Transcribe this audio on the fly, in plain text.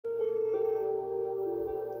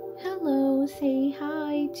Hello, say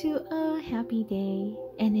hi to a happy day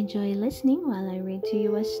and enjoy listening while I read to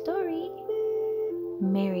you a story.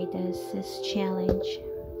 Merida's challenge.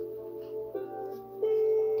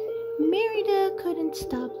 Merida couldn't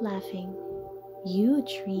stop laughing. You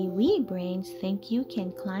three wee brains think you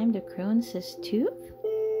can climb the crone's tooth?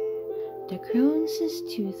 The crone's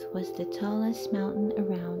tooth was the tallest mountain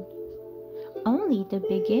around. Only the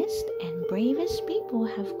biggest and bravest people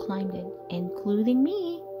have climbed it, including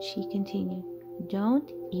me, she continued.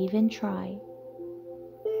 Don't even try.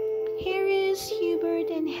 Harris, Hubert,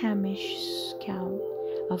 and Hamish scowled.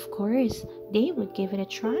 Of course, they would give it a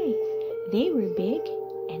try. They were big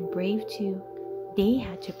and brave too. They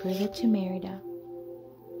had to prove it to Merida.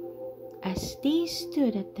 As they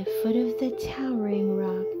stood at the foot of the towering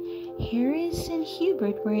rock, Harris and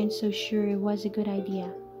Hubert weren't so sure it was a good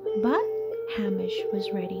idea, but Hamish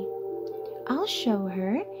was ready. I'll show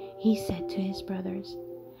her, he said to his brothers.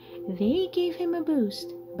 They gave him a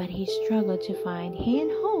boost, but he struggled to find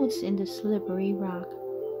handholds in the slippery rock.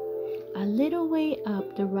 A little way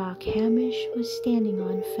up the rock Hamish was standing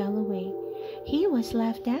on fell away. He was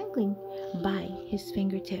left dangling by his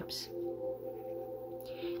fingertips.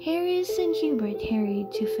 Harris and Hubert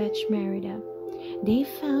hurried to fetch Merida. They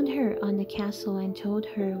found her on the castle and told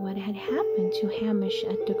her what had happened to Hamish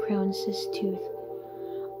at the crone's tooth.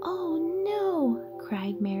 Oh no,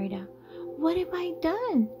 cried Merida. What have I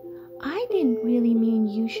done? I didn't really mean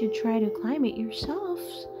you should try to climb it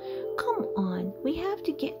yourselves. Come on, we have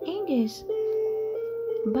to get Angus.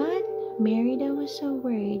 But Merida was so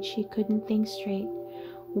worried she couldn't think straight.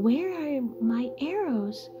 Where are my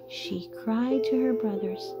arrows? She cried to her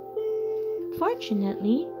brothers.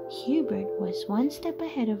 Fortunately, Hubert was one step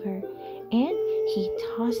ahead of her, and he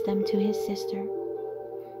tossed them to his sister.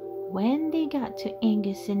 When they got to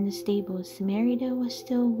Angus in the stables, Merida was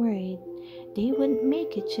still worried they wouldn't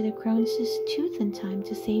make it to the crone's tooth in time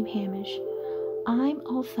to save Hamish. I'm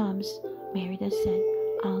all thumbs, Merida said.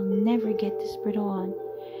 I'll never get this bridle on.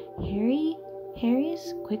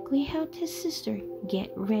 Harris quickly helped his sister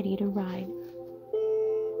get ready to ride.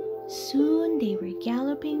 Soon they were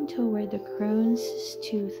galloping toward the crone's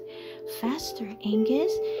tooth. Faster,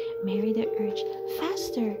 Angus, Merida urged.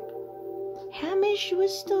 Faster. Hamish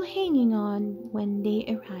was still hanging on when they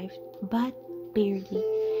arrived, but barely.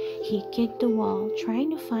 He kicked the wall,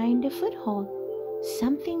 trying to find a foothold.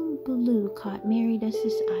 Something blue caught Merida's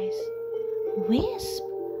eyes. Wisp!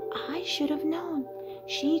 I should have known.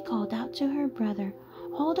 She called out to her brother.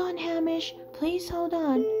 Hold on, Hamish. Please hold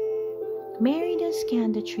on. Merida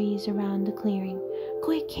scanned the trees around the clearing.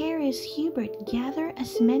 Quick, Harris, Hubert, gather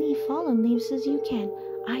as many fallen leaves as you can.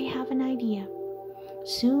 I have an idea.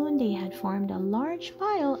 Soon they had formed a large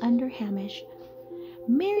pile under Hamish.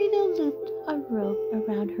 Merida looped a rope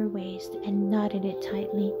around her waist and knotted it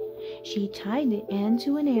tightly. She tied the end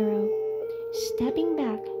to an arrow. Stepping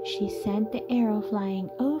back, she sent the arrow flying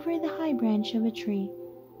over the high branch of a tree.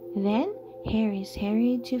 Then Harris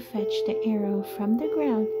hurried to fetch the arrow from the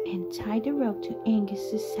ground and tied the rope to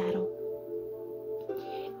Angus's saddle.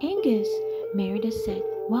 Angus, Merida said,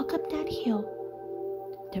 walk up that hill.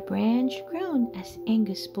 The branch groaned as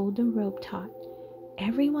Angus pulled the rope taut.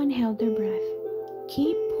 Everyone held their breath.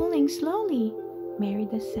 Keep pulling slowly,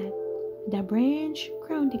 Merida said. The branch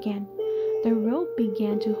groaned again. The rope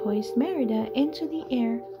began to hoist Merida into the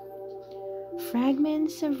air.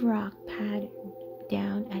 Fragments of rock pattered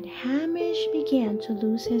down and Hamish began to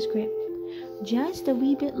lose his grip. Just a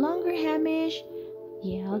wee bit longer, Hamish,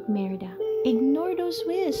 yelled Merida. Ignore those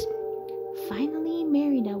wisps. Finally,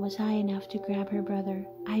 Merida was high enough to grab her brother.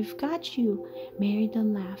 I've got you, Merida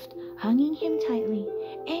laughed, hugging him tightly.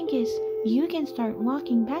 Angus, you can start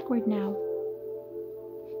walking backward now.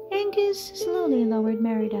 Angus slowly lowered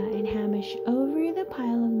Merida and Hamish over the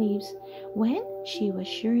pile of leaves. When she was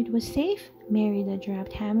sure it was safe, Merida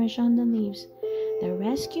dropped Hamish on the leaves. The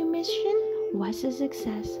rescue mission was a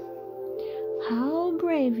success. How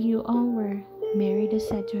brave you all were, Merida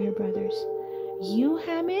said to her brothers. You,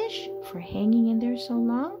 Hamish, for hanging in there so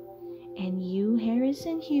long, and you, Harris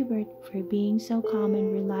and Hubert, for being so calm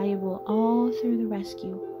and reliable all through the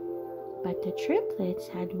rescue. But the triplets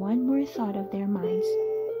had one more thought of their minds.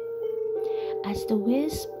 As the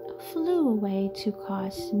wisp flew away to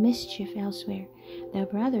cause mischief elsewhere, the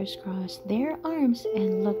brothers crossed their arms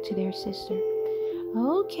and looked to their sister.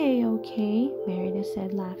 Okay, Merida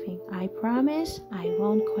said, laughing. I promise I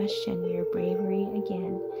won't question your bravery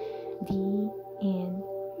again. The end.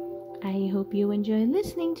 I hope you enjoyed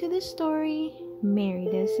listening to this story,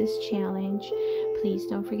 Merida's challenge. Please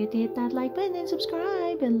don't forget to hit that like button and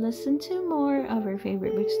subscribe and listen to more of our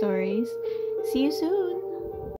favorite book stories. See you soon!